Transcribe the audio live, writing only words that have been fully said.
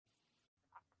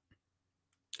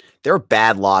There are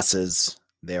bad losses.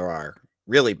 There are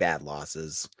really bad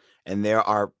losses, and there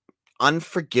are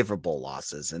unforgivable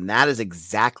losses. And that is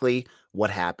exactly what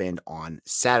happened on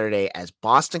Saturday as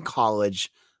Boston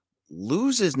College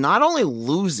not only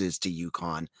loses to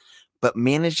UConn, but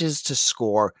manages to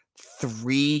score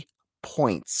 3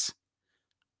 points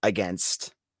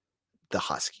against the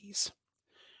Huskies.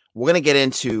 We're going to get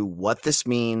into what this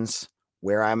means,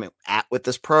 where I'm at with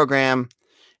this program,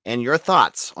 and your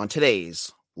thoughts on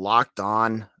today's Locked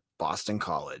On Boston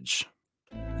College.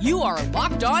 You are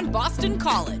Locked On Boston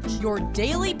College, your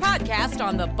daily podcast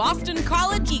on the Boston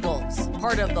College Eagles,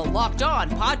 part of the Locked On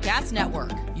Podcast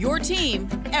Network, your team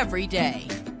every day.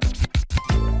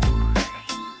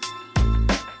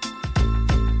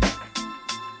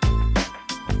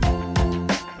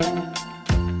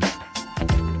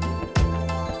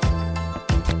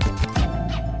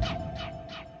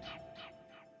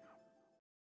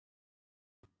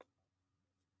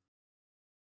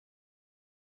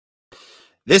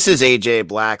 This is AJ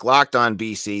Black, Locked On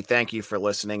BC. Thank you for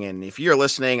listening. And if you're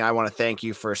listening, I want to thank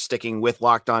you for sticking with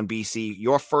Locked On BC,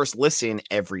 your first listen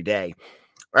every day.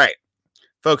 All right,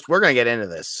 folks, we're going to get into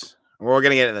this. We're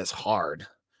going to get into this hard.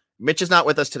 Mitch is not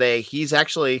with us today. He's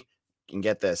actually, and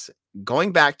get this,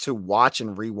 going back to watch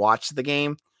and rewatch the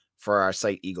game for our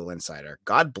site Eagle Insider.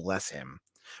 God bless him.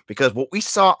 Because what we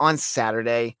saw on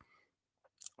Saturday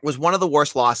was one of the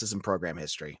worst losses in program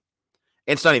history.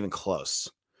 It's not even close.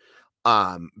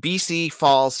 BC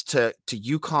falls to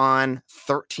UConn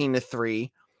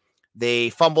 13-3. They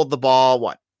fumbled the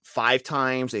ball, 5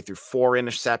 times? They threw 4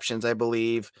 interceptions, I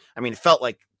believe. I mean, it felt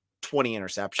like 20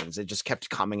 interceptions. It just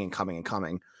kept coming and coming and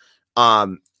coming.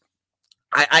 I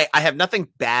have nothing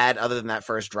bad other than that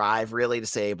first drive really to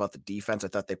say about the defense. I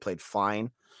thought they played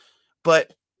fine,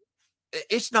 but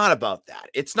it's not about that.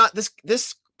 It's not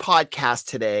this podcast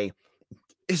today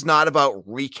is not about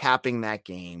recapping that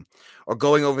game or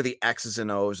going over the X's and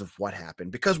O's of what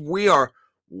happened, because we are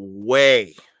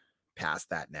way past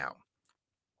that now.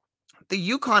 The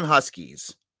UConn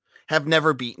Huskies have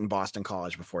never beaten Boston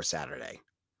College before Saturday.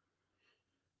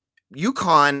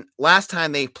 UConn, last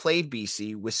time they played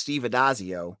BC with Steve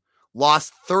Addazio,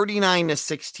 lost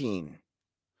 39-16.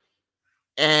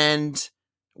 And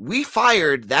we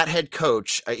fired that head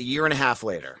coach a year and a half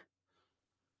later.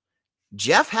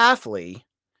 Jeff Hafley,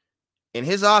 in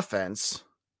his offense,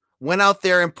 went out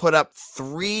there and put up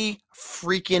 3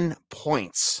 freaking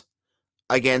points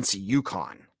against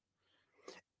UConn.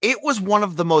 It was one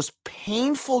of the most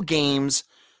painful games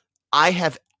I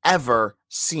have ever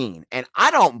seen. And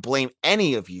I don't blame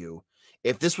any of you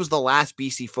if this was the last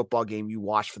BC football game you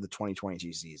watched for the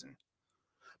 2022 season.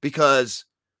 Because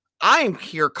I'm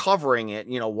here covering it,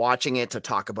 watching it to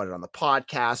talk about it on the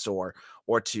podcast or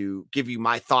to give you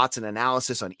my thoughts and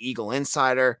analysis on Eagle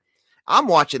Insider. I'm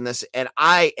watching this and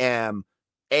I am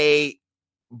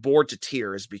bored to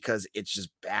tears because it's just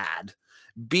bad.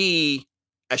 B,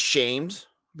 ashamed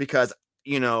because,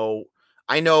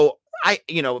 I know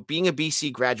being a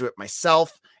BC graduate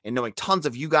myself and knowing tons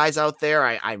of you guys out there,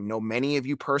 I know many of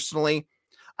you personally.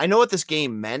 I know what this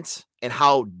game meant and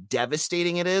how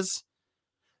devastating it is.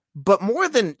 But more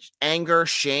than anger,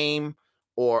 shame,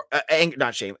 or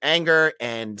anger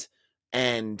and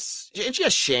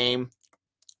just shame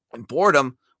and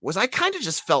boredom was I kind of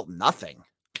just felt nothing.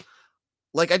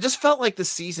 Like I just felt like the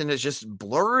season has just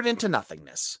blurred into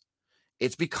nothingness.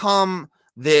 It's become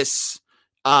this,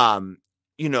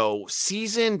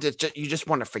 season that you just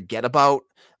want to forget about,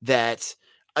 that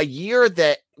a year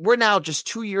that we're now just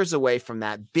 2 years away from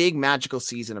that big magical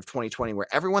season of 2020 where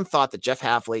everyone thought that Jeff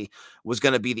Hafley was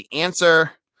going to be the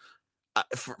answer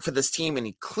for this team, and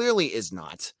he clearly is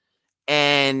not.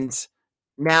 And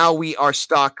now we are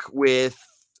stuck with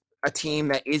a team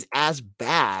that is as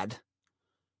bad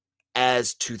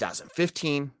as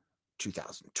 2015,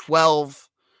 2012,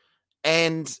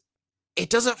 and it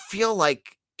doesn't feel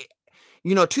like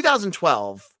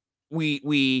 2012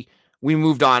 we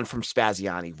moved on from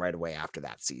Spaziani right away after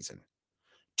that season.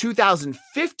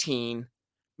 2015,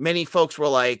 many folks were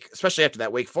like, especially after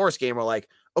that Wake Forest game, were like,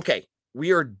 okay,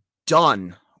 we are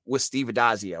done with Steve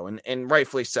Addazio, and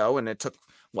rightfully so. And it took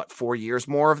 4 years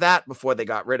more of that before they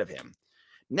got rid of him.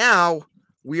 Now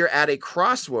we are at a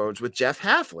crossroads with Jeff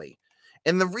Hafley.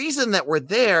 And the reason that we're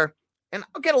there, and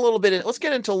let's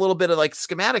get into a little bit of like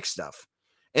schematic stuff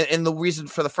and the reason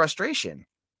for the frustration.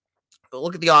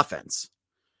 Look at the offense.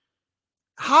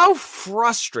 How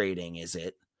frustrating is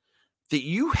it that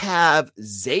you have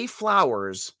Zay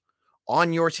Flowers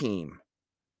on your team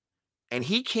and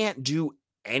he can't do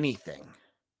anything?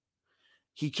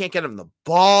 He can't get him the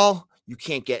ball. You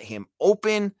can't get him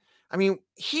open. I mean,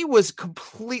 he was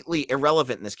completely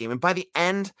irrelevant in this game. And by the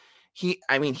end, he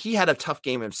had a tough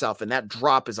game himself, and that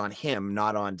drop is on him,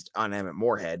 not on Emmett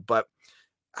Morehead. But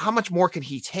how much more can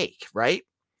he take, right?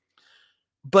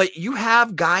 But you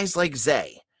have guys like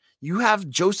Zay, you have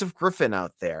Joseph Griffin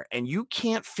out there, and you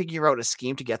can't figure out a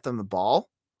scheme to get them the ball.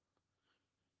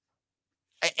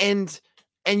 And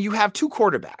you have two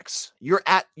quarterbacks.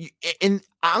 And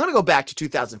I'm going to go back to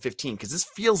 2015 because this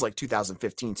feels like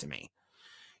 2015 to me.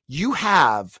 You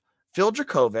have Phil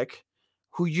Dracovic,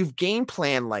 who you've game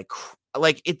planned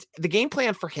the game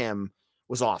plan for him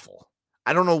was awful.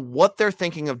 I don't know what they're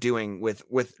thinking of doing with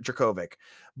Dracovic,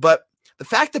 but the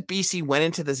fact that BC went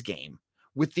into this game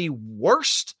with the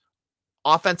worst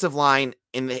offensive line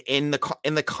in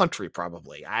the country,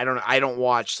 probably. I don't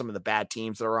watch some of the bad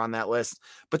teams that are on that list,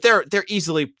 but they're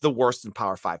easily the worst in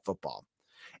Power 5 football.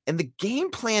 And the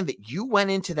game plan that you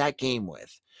went into that game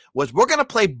with was, we're going to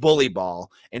play bully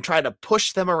ball and try to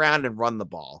push them around and run the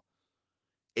ball.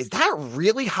 Is that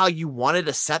really how you wanted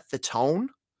to set the tone?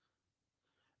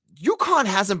 UConn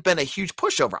hasn't been a huge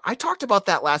pushover. I talked about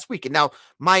that last week. And now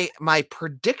my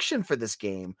prediction for this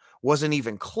game wasn't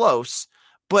even close,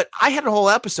 but I had a whole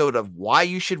episode of why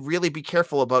you should really be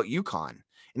careful about UConn.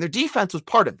 And their defense was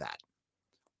part of that.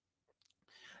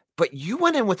 But you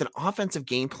went in with an offensive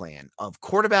game plan of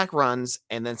quarterback runs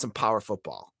and then some power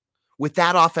football with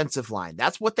that offensive line.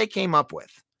 That's what they came up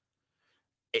with.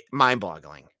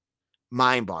 Mind-boggling.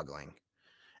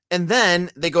 And then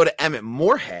they go to Emmett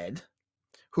Morehead,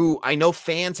 who I know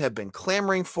fans have been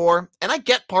clamoring for, and I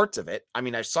get parts of it. I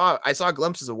mean, I saw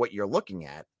glimpses of what you're looking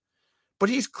at, but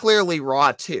he's clearly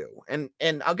raw too. And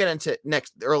I'll get into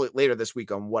later this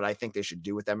week on what I think they should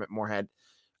do with Emmett Morehead.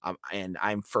 And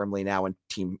I'm firmly now in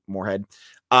Team Morehead.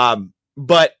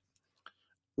 But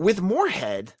with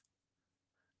Morehead,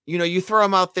 you throw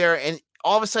him out there and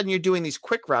all of a sudden you're doing these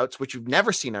quick routes, which you've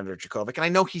never seen under Dracovic. And I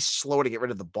know he's slow to get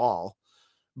rid of the ball,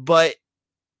 but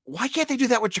why can't they do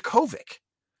that with Dracovic?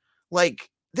 Like,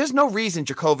 there's no reason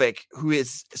Dracovic, who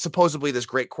is supposedly this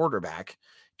great quarterback,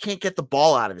 can't get the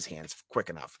ball out of his hands quick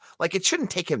enough. Like, it shouldn't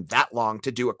take him that long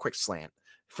to do a quick slant,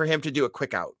 for him to do a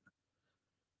quick out.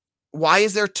 Why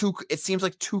is there it seems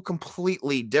like two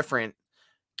completely different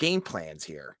game plans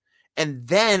here. And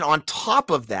then on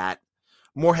top of that,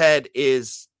 Morehead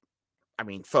is, I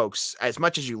mean, folks, as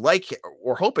much as you like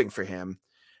or hoping for him,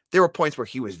 there were points where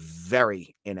he was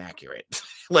very inaccurate.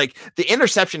 Like the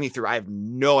interception he threw, I have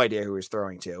no idea who he was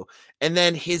throwing to. And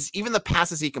then even the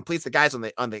passes he completes, the guys on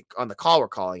the call were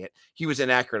calling it, he was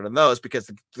inaccurate on those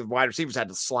because the wide receivers had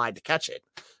to slide to catch it.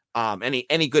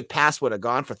 Any good pass would have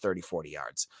gone for 30, 40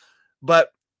 yards. But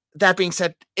that being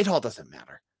said, it all doesn't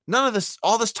matter. None of this,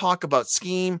 all this talk about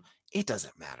scheme, it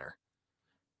doesn't matter.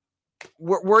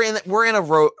 We're in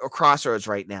a crossroads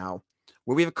right now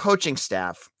where we have a coaching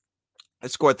staff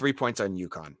that scored 3 points on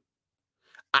UConn.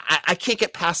 I can't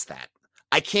get past that.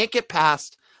 I can't get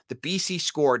past the BC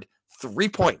scored 3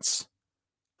 points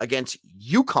against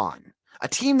UConn, a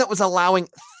team that was allowing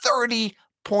 30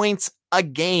 points a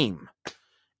game,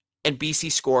 and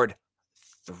BC scored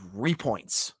 3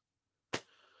 points.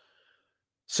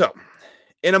 So,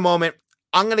 in a moment,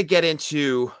 I'm going to get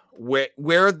into what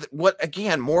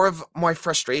again, more of my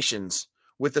frustrations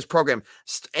with this program,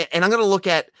 and I'm going to look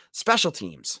at special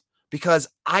teams, because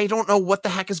I don't know what the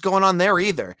heck is going on there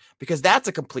either, because that's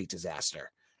a complete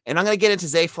disaster. And I'm going to get into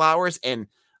Zay Flowers, and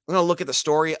I'm going to look at the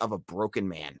story of a broken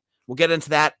man. We'll get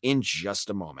into that in just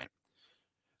a moment.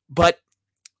 But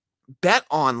Bet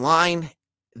Online,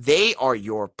 they are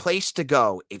your place to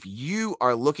go if you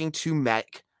are looking to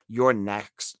make your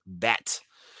next bet.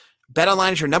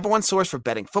 BetOnline is your number one source for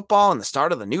betting football and the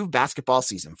start of the new basketball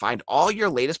season. Find all your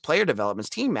latest player developments,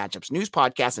 team matchups, news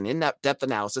podcasts, and in-depth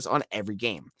analysis on every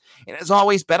game. And as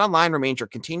always, BetOnline remains your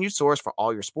continued source for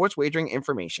all your sports wagering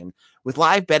information, with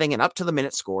live betting and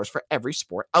up-to-the-minute scores for every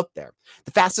sport out there.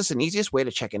 The fastest and easiest way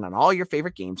to check in on all your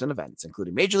favorite games and events,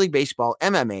 including Major League Baseball,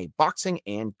 MMA, boxing,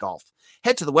 and golf.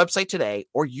 Head to the website today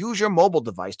or use your mobile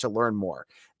device to learn more.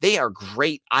 They are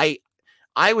great.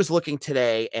 I was looking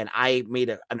today and I made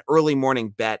an early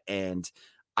morning bet, and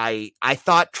I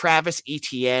thought Travis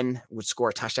Etienne would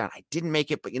score a touchdown. I didn't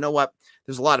make it, but you know what?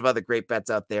 There's a lot of other great bets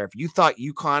out there. If you thought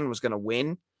UConn was going to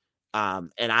win,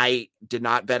 and I did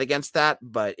not bet against that,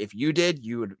 but if you did,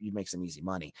 you'd make some easy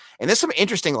money. And there's some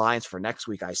interesting lines for next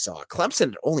week. I saw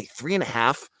Clemson at only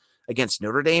 3.5 against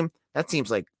Notre Dame. That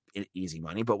seems like easy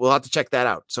money, but we'll have to check that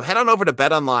out. So head on over to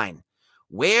BetOnline,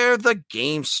 where the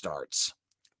game starts.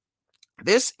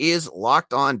 This is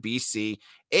Locked On BC,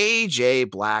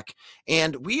 AJ Black,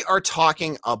 and we are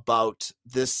talking about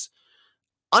this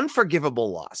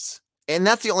unforgivable loss. And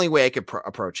that's the only way I could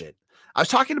approach it. I was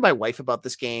talking to my wife about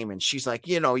this game, and she's like,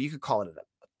 you could call it an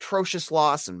atrocious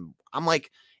loss. And I'm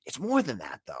like, it's more than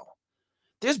that, though.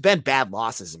 There's been bad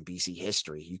losses in BC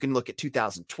history. You can look at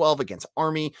 2012 against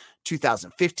Army,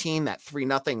 2015, that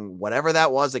 3-0, whatever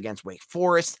that was, against Wake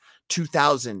Forest,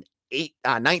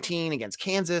 2019 against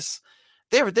Kansas.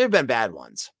 There have been bad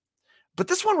ones. But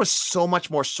this one was so much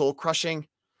more soul-crushing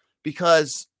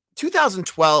because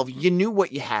 2012, you knew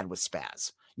what you had with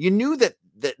Spaz. You knew that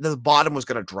the bottom was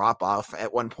going to drop off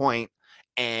at one point,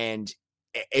 and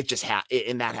it just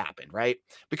and that happened, right?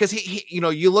 Because he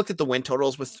you looked at the win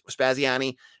totals with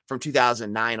Spaziani from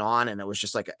 2009 on, and it was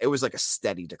just like a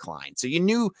steady decline. So you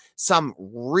knew some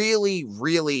really,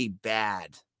 really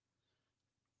bad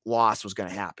loss was going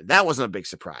to happen. That wasn't a big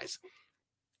surprise.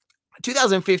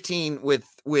 2015 with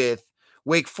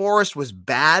Wake Forest was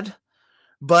bad,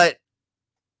 but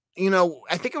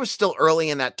I think it was still early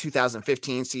in that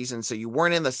 2015 season, so you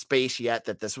weren't in the space yet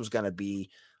that this was going to be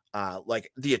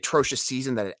like the atrocious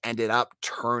season that it ended up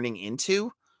turning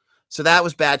into. So that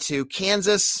was bad too.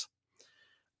 Kansas,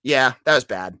 yeah, that was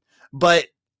bad. But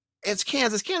it's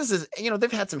Kansas. Kansas is,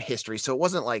 they've had some history, so it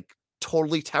wasn't like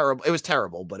totally terrible. It was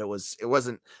terrible, but it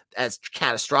wasn't as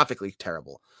catastrophically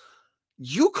terrible.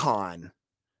 UConn,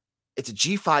 it's a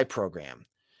G5 program.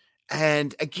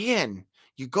 And again,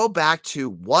 you go back to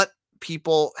what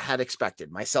people had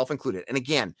expected, myself included. And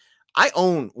again, I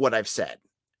own what I've said.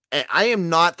 And I am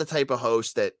not the type of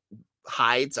host that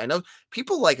hides. I know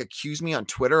people accuse me on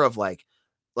Twitter of like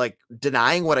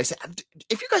denying what I said.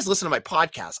 If you guys listen to my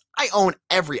podcast, I own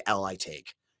every L I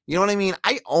take. You know what I mean?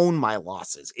 I own my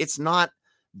losses. It's not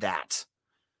that.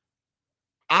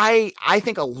 I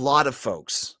think a lot of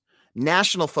folks,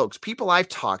 national folks, people I've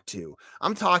talked to,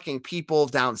 I'm talking people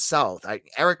down south,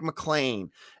 Eric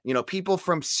McLean, people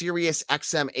from Sirius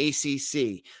XM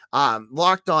ACC,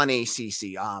 Locked On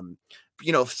ACC,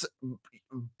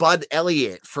 Bud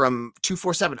Elliott from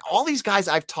 247, all these guys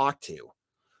I've talked to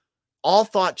all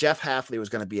thought Jeff Hafley was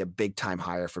going to be a big time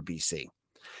hire for BC.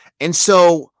 And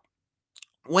so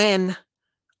when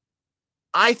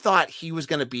I thought he was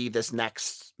going to be this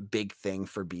next big thing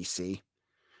for BC,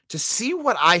 to see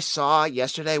what I saw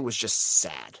yesterday was just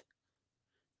sad.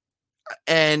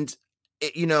 And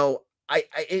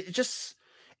it just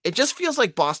feels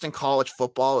like Boston College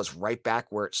football is right back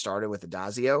where it started with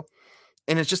Adazio.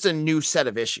 And it's just a new set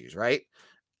of issues, right?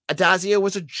 Adazio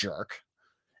was a jerk,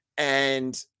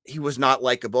 and he was not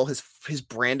likable. His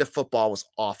brand of football was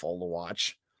awful to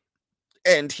watch,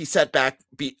 and he set back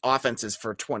beat offenses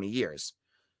for 20 years.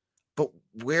 But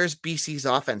where's BC's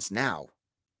offense now?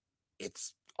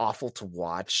 It's awful to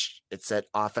watch. It set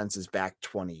offenses back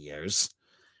 20 years,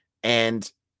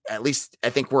 and at least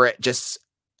I think we're just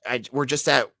at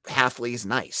Hafley's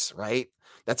nice, right?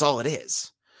 That's all it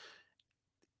is.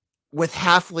 With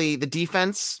Hafley, the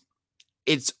defense,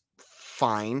 it's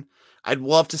fine. I'd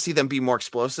love to see them be more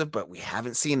explosive, but we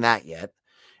haven't seen that yet.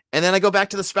 And then I go back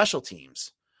to the special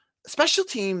teams. Special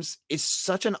teams is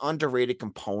such an underrated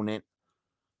component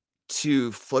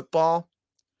to football.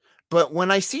 But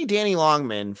when I see Danny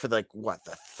Longman for the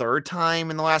third time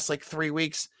in the last 3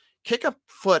 weeks, kick a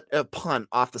punt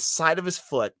off the side of his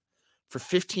foot for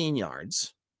 15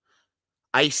 yards.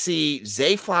 I see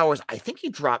Zay Flowers. I think he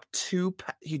dropped two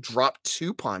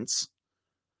punts.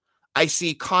 I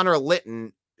see Connor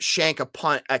Litton shank a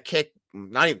kick,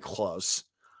 not even close.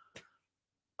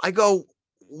 I go,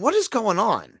 what is going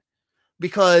on?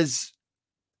 Because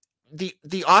the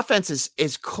offense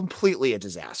is completely a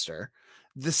disaster.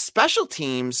 The special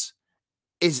teams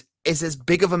is as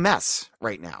big of a mess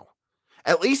right now.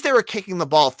 At least they were kicking the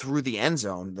ball through the end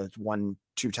zone the 1-2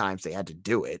 times they had to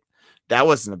do it. That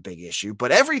wasn't a big issue,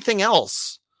 but everything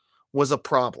else was a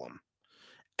problem.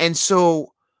 And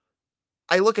so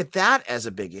I look at that as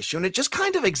a big issue, and it just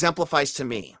kind of exemplifies to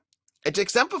me. It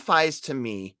exemplifies to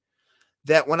me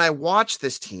that when I watch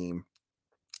this team,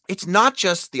 it's not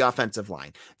just the offensive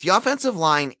line. The offensive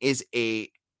line is a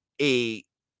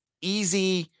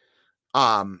easy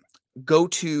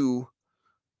go-to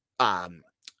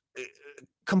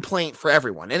complaint for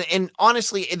everyone. And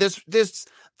honestly, there's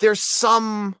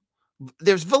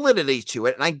validity to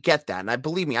it, and I get that. And I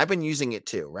believe me, I've been using it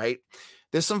too, right?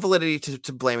 There's some validity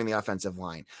to blaming the offensive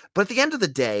line. But at the end of the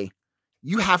day,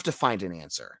 you have to find an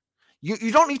answer.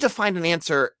 You don't need to find an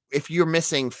answer if you're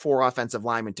missing 4 offensive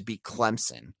linemen to beat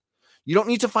Clemson. You don't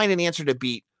need to find an answer to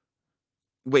beat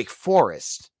Wake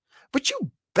Forest. But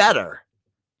you better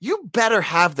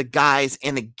have the guys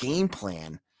and the game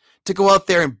plan to go out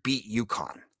there and beat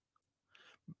UConn.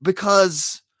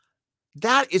 Because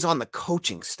that is on the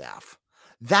coaching staff.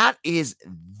 That is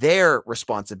their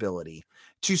responsibility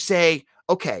to say,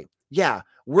 okay, yeah,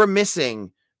 we're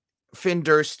missing Finn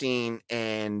Durstein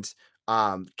and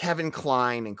Kevin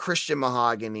Klein and Christian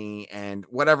Mahogany and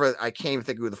whatever. I can't even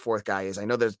think of who the fourth guy is. I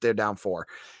know they're down 4,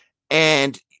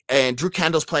 and Drew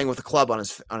Kendall's playing with a club on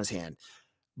his hand.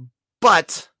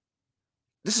 But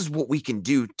this is what we can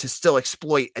do to still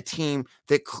exploit a team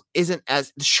that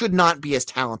should not be as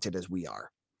talented as we are.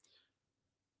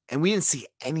 And we didn't see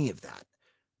any of that.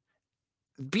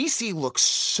 BC looks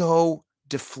so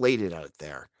deflated out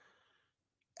there.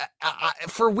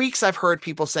 For weeks, I've heard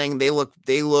people saying they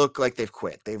look like they've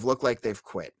quit. They've looked like they've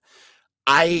quit.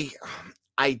 I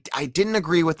didn't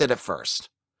agree with it at first,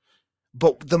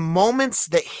 but the moments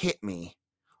that hit me,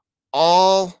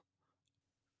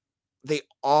 they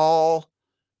all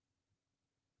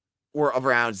were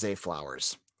around Zay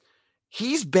Flowers.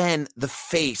 He's been the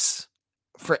face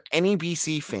for any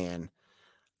BC fan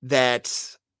that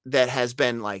has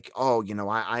been like, oh,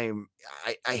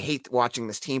 I hate watching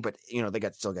this team, but they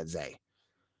still got Zay.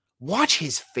 Watch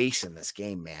his face in this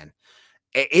game, man.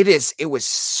 It was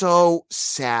so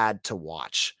sad to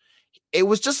watch. It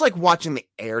was just like watching the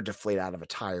air deflate out of a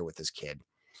tire with this kid.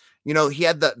 He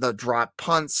had the drop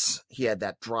punts. He had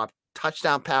that drop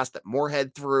touchdown pass that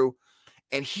Moorhead threw,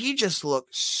 and he just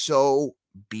looked so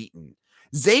beaten.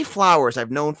 Zay Flowers,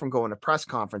 I've known from going to press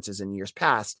conferences in years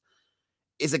past,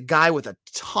 is a guy with a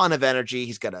ton of energy.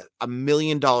 He's got a $1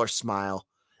 million smile.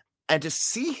 And to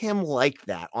see him like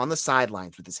that on the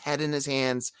sidelines with his head in his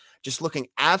hands, just looking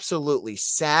absolutely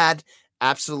sad,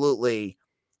 absolutely,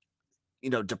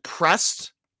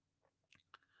 depressed,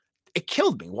 it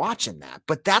killed me watching that.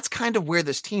 But that's kind of where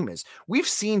this team is. We've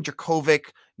seen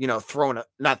Jurkovec,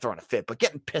 not throwing a fit, but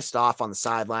getting pissed off on the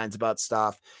sidelines about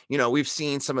stuff. We've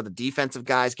seen some of the defensive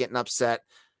guys getting upset.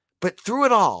 But through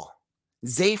it all,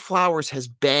 Zay Flowers has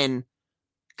been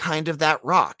kind of that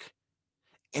rock.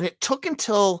 And it took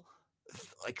until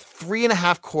like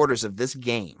 3.5 quarters of this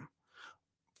game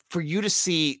for you to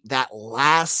see that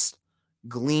last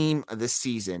gleam of this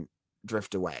season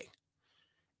drift away.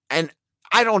 And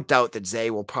I don't doubt that Zay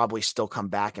will probably still come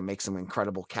back and make some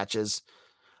incredible catches.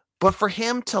 But for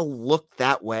him to look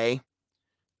that way,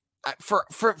 for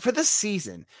this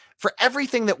season, for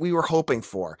everything that we were hoping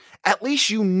for, at least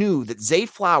you knew that Zay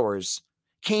Flowers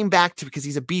came back because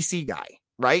he's a BC guy,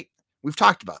 right? We've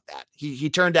talked about that. He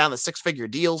turned down the 6-figure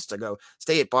deals to go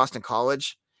stay at Boston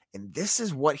College, and this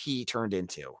is what he turned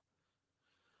into.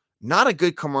 Not a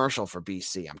good commercial for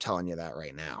BC, I'm telling you that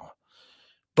right now.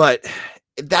 But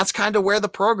that's kind of where the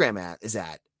program is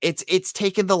at. It's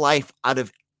taken the life out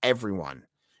of everyone.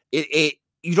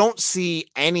 You don't see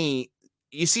any.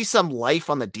 You see some life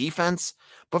on the defense,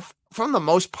 but from the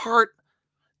most part,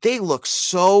 they look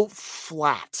so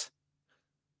flat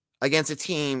against a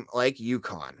team like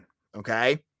UConn.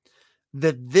 Okay,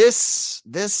 that this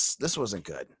wasn't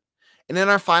good. And in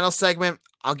our final segment,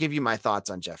 I'll give you my thoughts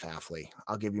on Jeff Hafley.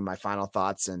 I'll give you my final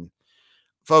thoughts, and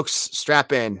folks,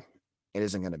 strap in. It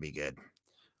isn't going to be good.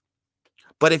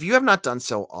 But if you have not done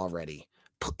so already,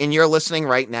 and you're listening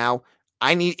right now,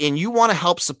 and you want to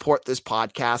help support this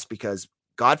podcast, because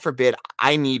God forbid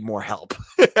I need more help.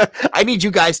 I need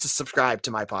you guys to subscribe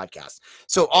to my podcast.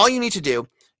 So all you need to do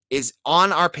is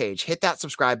on our page, hit that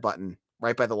subscribe button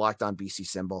right by the Locked On BC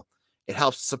symbol. It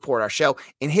helps support our show,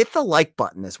 and hit the like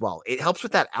button as well. It helps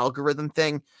with that algorithm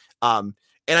thing. And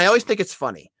I always think it's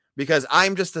funny because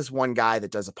I'm just this one guy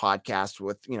that does a podcast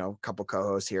with, a couple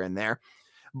co-hosts here and there.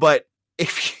 But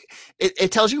if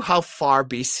it tells you how far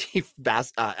BC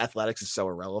athletics is so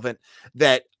irrelevant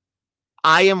that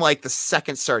I am like the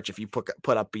second search if you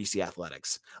put up BC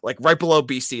athletics. Like right below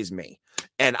BC is me.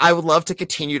 And I would love to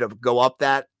continue to go up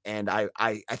that. And I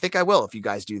think I will if you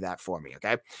guys do that for me.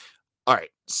 Okay. All right.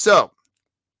 So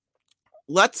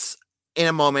in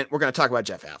a moment, we're going to talk about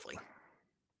Jeff Hafley.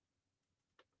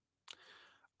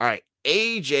 All right.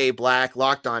 AJ Black,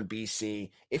 Locked On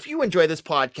BC. If you enjoy this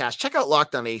podcast, check out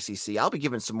Locked On ACC. I'll be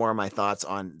giving some more of my thoughts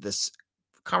on this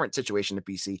current situation at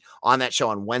BC on that show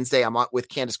on Wednesday. I'm with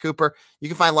Candace Cooper. You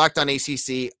can find Locked On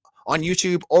ACC on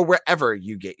YouTube or wherever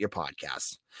you get your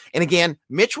podcasts. And again,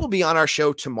 Mitch will be on our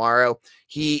show tomorrow.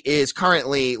 He is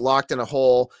currently locked in a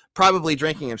hole, probably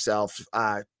drinking himself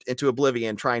into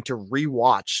oblivion, trying to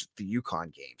rewatch the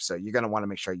UConn game. So you're going to want to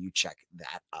make sure you check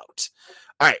that out.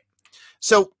 All right.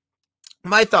 So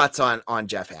my thoughts on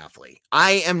Jeff Hafley.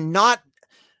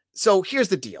 So here's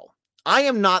the deal. I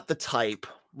am not the type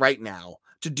right now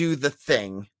to do the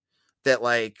thing that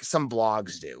like some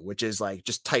blogs do, which is like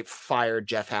just type fire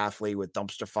Jeff Hafley with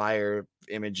dumpster fire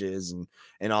images and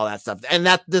all that stuff. And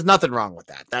that there's nothing wrong with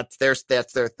that. That's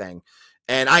their thing.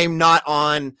 And I'm not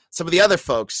on some of the other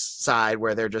folks' side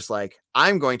where they're just like,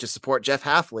 I'm going to support Jeff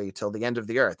Hafley till the end of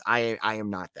the earth. I am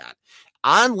not that.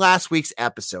 On last week's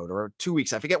episode, or 2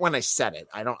 weeks, I forget when I said it.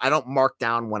 I don't mark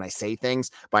down when I say things,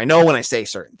 but I know when I say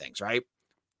certain things, right?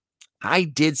 I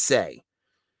did say,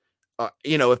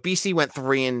 if BC went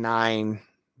 3-9,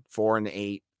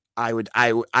 4-8,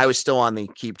 I was still on the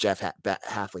keep Jeff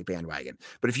Hafley bandwagon.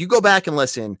 But if you go back and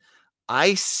listen,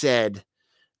 I said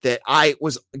that I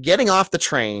was getting off the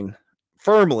train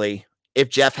firmly if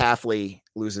Jeff Hafley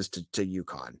loses to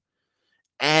UConn.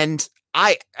 And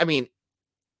I mean,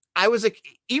 I was like,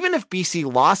 even if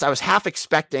BC lost, I was half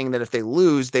expecting that if they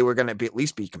lose, they were going to at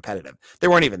least be competitive. They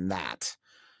weren't even that.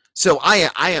 So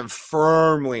I am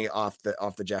firmly off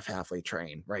the Jeff Hafley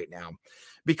train right now,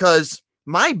 because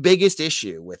my biggest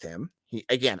issue with him,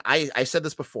 I said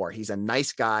this before, he's a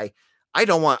nice guy. I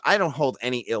don't hold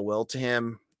any ill will to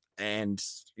him. And,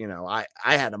 I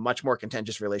had a much more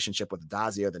contentious relationship with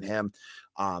Addazio than him.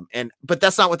 But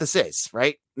that's not what this is,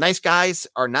 right? Nice guys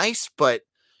are nice, but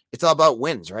it's all about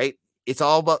wins, right? It's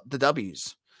all about the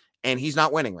W's, and he's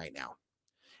not winning right now.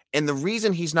 And the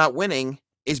reason he's not winning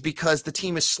is because the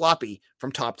team is sloppy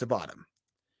from top to bottom.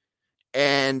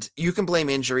 And you can blame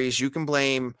injuries. You can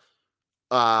blame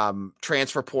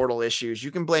transfer portal issues. You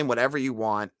can blame whatever you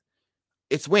want.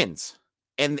 It's wins.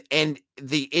 And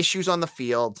the issues on the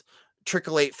field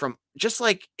trickle from just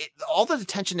like all the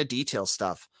attention to detail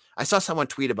stuff. I saw someone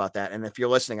tweet about that. And if you're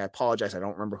listening, I apologize. I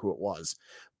don't remember who it was.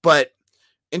 But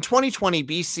in 2020,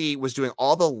 BC was doing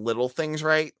all the little things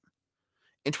right.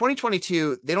 In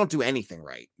 2022, they don't do anything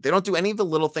right. They don't do any of the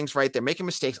little things right. They're making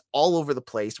mistakes all over the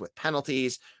place with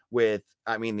penalties, the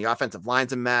offensive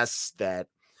line's a mess, that,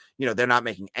 they're not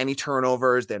making any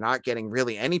turnovers. They're not getting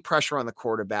really any pressure on the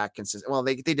quarterback. Well,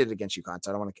 they did it against UConn,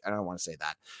 so I don't want to say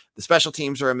that. The special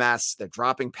teams are a mess. They're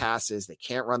dropping passes. They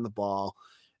can't run the ball.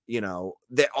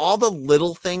 They're all the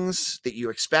little things that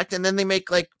you expect. And then they make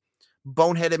like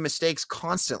boneheaded mistakes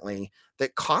constantly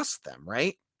that cost them,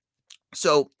 right?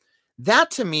 So that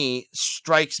to me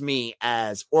strikes me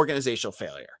as organizational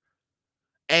failure.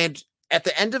 And at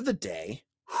the end of the day,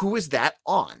 who is that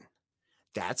on?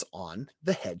 That's on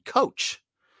the head coach.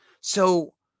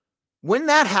 So when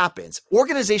that happens,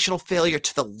 organizational failure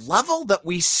to the level that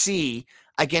we see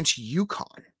against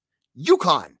UConn,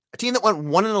 a team that went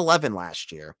 1-11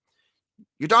 last year,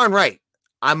 you're darn right.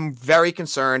 I'm very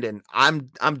concerned, and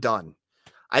I'm done.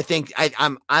 I think I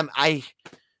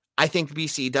think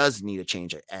BC does need a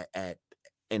change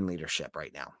in leadership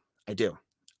right now. I do.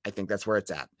 I think that's where it's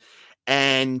at,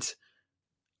 and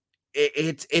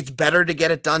it's better to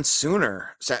get it done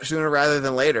sooner rather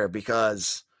than later,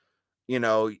 because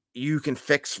you can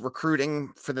fix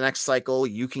recruiting for the next cycle.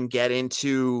 You can get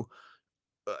into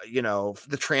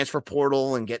the transfer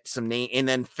portal and get some name, and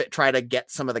then try to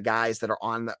get some of the guys that are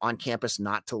on campus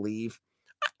not to leave.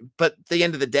 But at the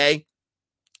end of the day,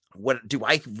 what do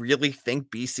I really think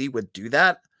BC would do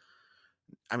that?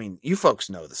 I mean, you folks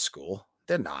know the school.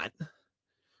 They're not.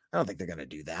 I don't think they're going to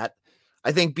do that.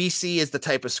 I think BC is the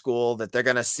type of school that they're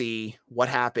going to see what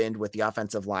happened with the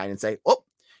offensive line and say, oh,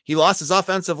 he lost his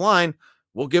offensive line.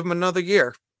 We'll give him another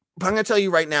year. But I'm going to tell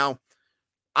you right now,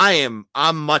 I'm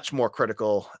much more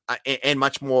critical and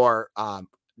much more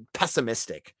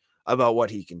pessimistic about what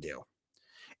he can do.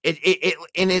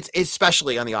 It's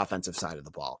especially on the offensive side of the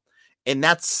ball. And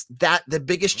that's the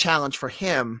biggest challenge for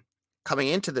him coming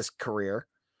into this career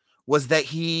was that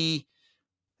he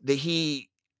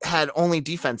had only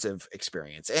defensive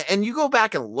experience. And you go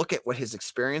back and look at what his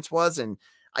experience was, and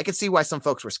I could see why some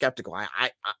folks were skeptical.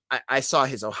 I saw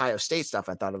his Ohio State stuff.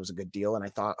 I thought it was a good deal, and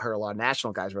I heard a lot of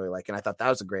national guys really like it, and I thought that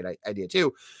was a great idea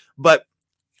too. But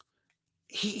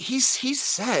he's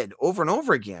said over and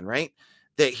over again, right,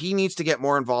 that he needs to get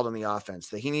more involved in the offense,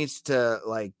 that he needs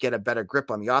to get a better grip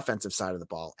on the offensive side of the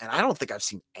ball. And I don't think I've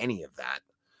seen any of that.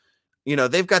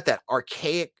 They've got that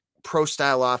archaic pro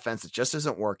style offense that just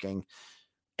isn't working.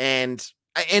 And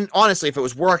honestly, if it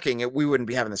was working, we wouldn't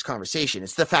be having this conversation.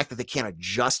 It's the fact that they can't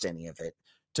adjust any of it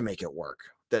to make it work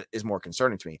that is more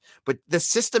concerning to me. But the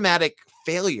systematic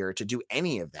failure to do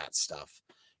any of that stuff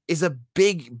is a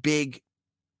big, big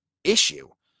issue.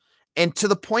 And to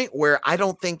the point where I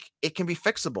don't think it can be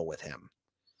fixable with him.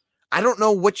 I don't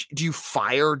know do you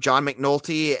fire John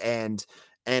McNulty and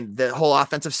the whole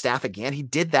offensive staff again? He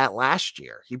did that last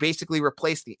year. He basically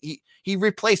replaced he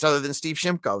replaced, other than Steve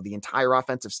Shimko, the entire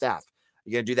offensive staff.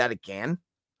 You're going to do that again?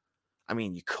 I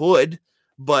mean, you could,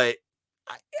 but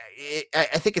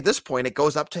I think at this point it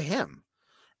goes up to him.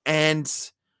 And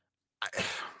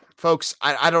folks,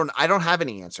 I don't have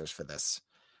any answers for this.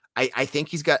 I think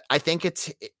he's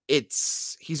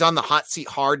on the hot seat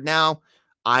hard now.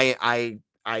 I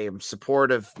am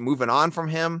supportive moving on from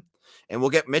him, and we'll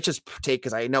get Mitch's take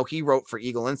because I know he wrote for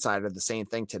Eagle Insider the same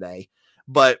thing today,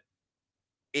 but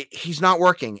he's not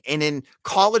working. And in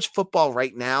college football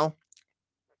right now,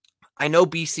 I know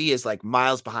BC is like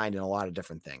miles behind in a lot of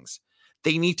different things.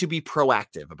 They need to be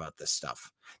proactive about this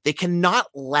stuff. They cannot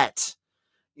let,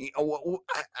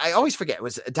 I always forget,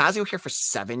 was Addazio here for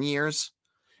 7 years?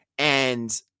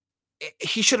 And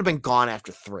he should have been gone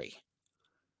after 3.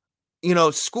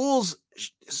 Schools,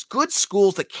 good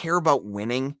schools that care about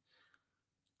winning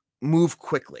move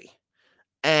quickly.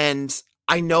 And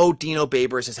I know Dino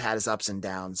Babers has had his ups and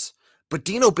downs, but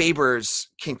Dino Babers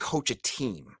can coach a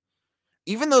team.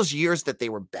 Even those years that they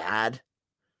were bad,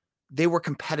 they were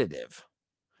competitive.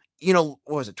 What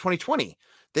was it, 2020?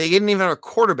 They didn't even have a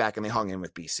quarterback and they hung in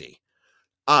with BC.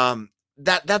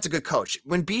 That's a good coach.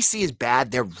 When BC is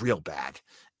bad, they're real bad.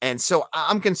 And so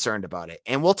I'm concerned about it.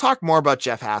 And we'll talk more about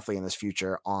Jeff Hafley in this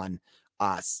future on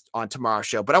tomorrow's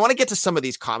show. But I want to get to some of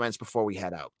these comments before we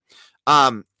head out.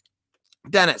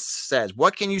 Dennis says,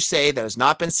 what can you say that has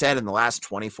not been said in the last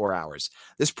 24 hours?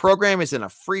 This program is in a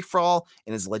free-for-all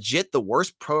and is legit the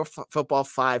worst Pro Football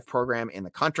 5 program in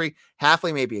the country.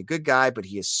 Hafley may be a good guy, but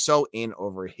he is so in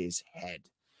over his head.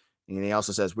 And he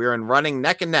also says, we're in running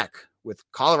neck and neck with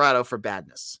Colorado for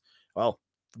badness. Well,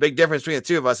 the big difference between the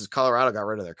two of us is Colorado got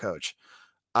rid of their coach.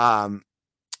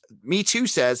 Me Too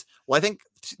says, well, I think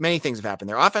many things have happened.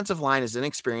 Their offensive line is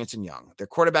inexperienced and young. Their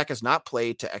quarterback has not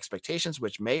played to expectations,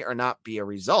 which may or not be a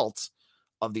result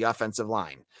of the offensive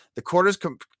line. The quarter's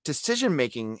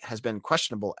decision-making has been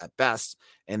questionable at best,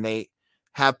 and they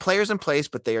have players in place,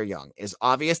 but they are young. It is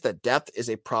obvious that depth is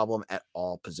a problem at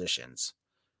all positions.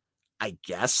 I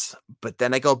guess, but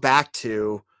then I go back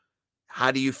to,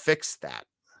 how do you fix that?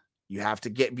 You have to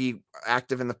be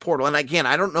active in the portal. And again,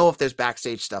 I don't know if there's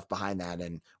backstage stuff behind that,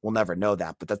 and we'll never know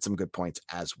that, but that's some good points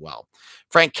as well.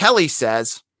 Frank Kelly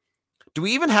says, do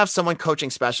we even have someone coaching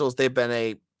specials? They've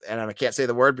been and I can't say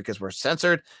the word because we're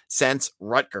censored, since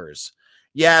Rutgers.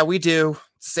 Yeah, we do.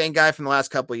 Same guy from the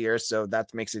last couple of years. So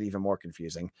that makes it even more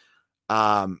confusing.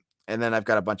 And then I've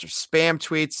got a bunch of spam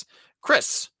tweets.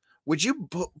 Chris, would you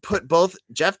put both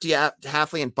Jeff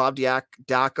Hafley and Bob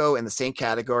Diaco in the same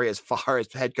category as far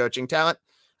as head coaching talent?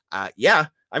 Yeah.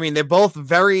 I mean, they're both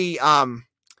very, Diaco,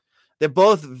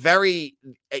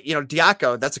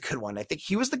 that's a good one. I think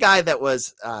he was the guy that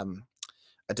was a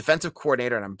defensive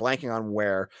coordinator, and I'm blanking on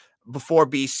where, before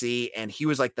BC, and he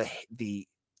was like the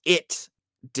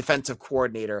defensive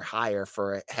coordinator hire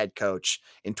for a head coach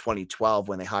in 2012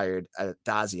 when they hired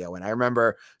Addazio. And I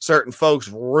remember certain folks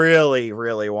really,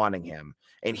 really wanting him,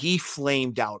 and he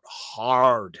flamed out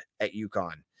hard at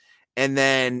UConn. And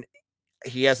then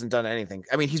he hasn't done anything.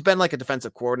 I mean, he's been like a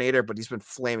defensive coordinator, but he's been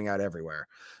flaming out everywhere.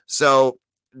 So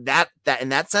that in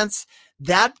that sense,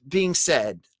 that being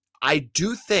said, I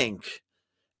do think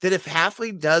that if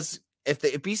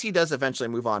BC does eventually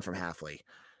move on from Hafley,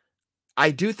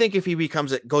 I do think if he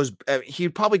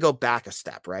he'd probably go back a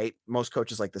step, right? Most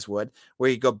coaches like this would, where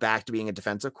you go back to being a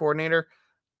defensive coordinator.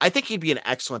 I think he'd be an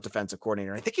excellent defensive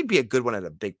coordinator. I think he'd be a good one at a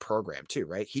big program too,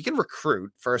 right? He can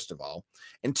recruit, first of all.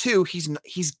 And 2,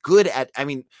 he's good at, I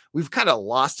mean, we've kind of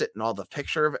lost it in all the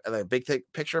big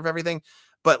picture of everything,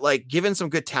 but like given some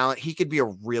good talent, he could be a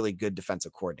really good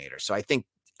defensive coordinator. So I think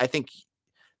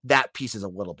that piece is a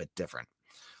little bit different.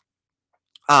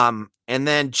 And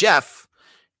then Jeff,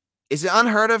 is it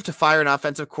unheard of to fire an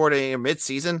offensive coordinator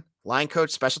mid-season? Line coach,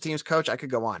 special teams coach? I could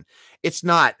go on. It's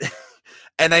not.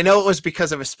 And I know it was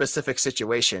because of a specific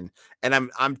situation, and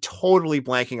I'm totally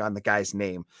blanking on the guy's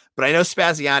name, but I know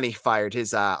Spaziani fired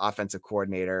his offensive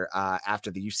coordinator after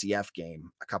the UCF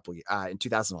game in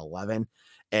 2011.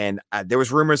 And there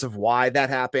was rumors of why that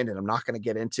happened, and I'm not going to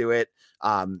get into it.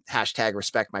 Hashtag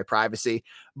respect my privacy.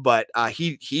 But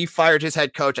he fired his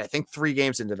head coach, I think 3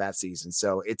 games into that season.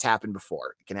 So it's happened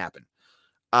before. It can happen.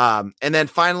 And then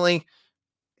finally,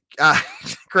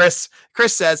 Chris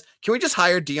says, can we just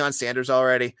hire Deion Sanders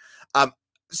already?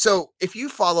 So if you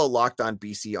follow Locked On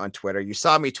BC on Twitter, you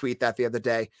saw me tweet that the other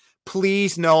day.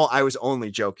 Please know I was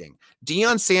only joking.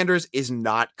 Deion Sanders is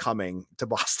not coming to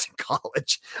Boston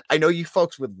College. I know you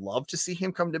folks would love to see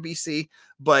him come to BC,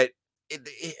 but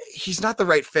he's not the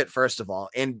right fit, first of all.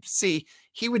 And C,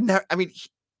 he would never, I mean,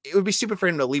 it would be stupid for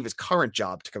him to leave his current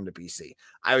job to come to BC.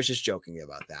 I was just joking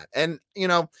about that. And,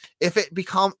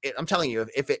 I'm telling you,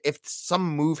 if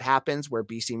some move happens where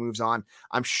BC moves on,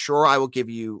 I'm sure I will give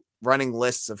you running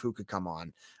lists of who could come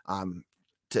on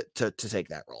to take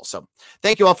that role. So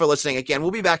thank you all for listening. Again,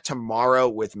 we'll be back tomorrow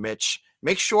with Mitch.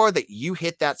 Make sure that you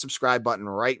hit that subscribe button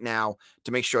right now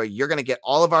to make sure you're going to get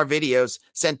all of our videos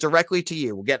sent directly to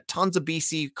you. We'll get tons of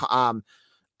BC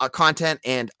content,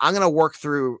 and I'm going to work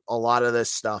through a lot of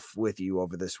this stuff with you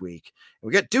over this week.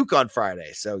 We got Duke on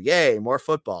Friday, so yay, more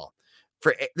football.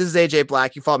 This is AJ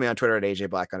Black. You follow me on Twitter at AJ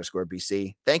Black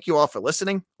 _BC. Thank you all for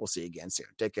listening. We'll see you again soon.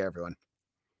 Take care, everyone.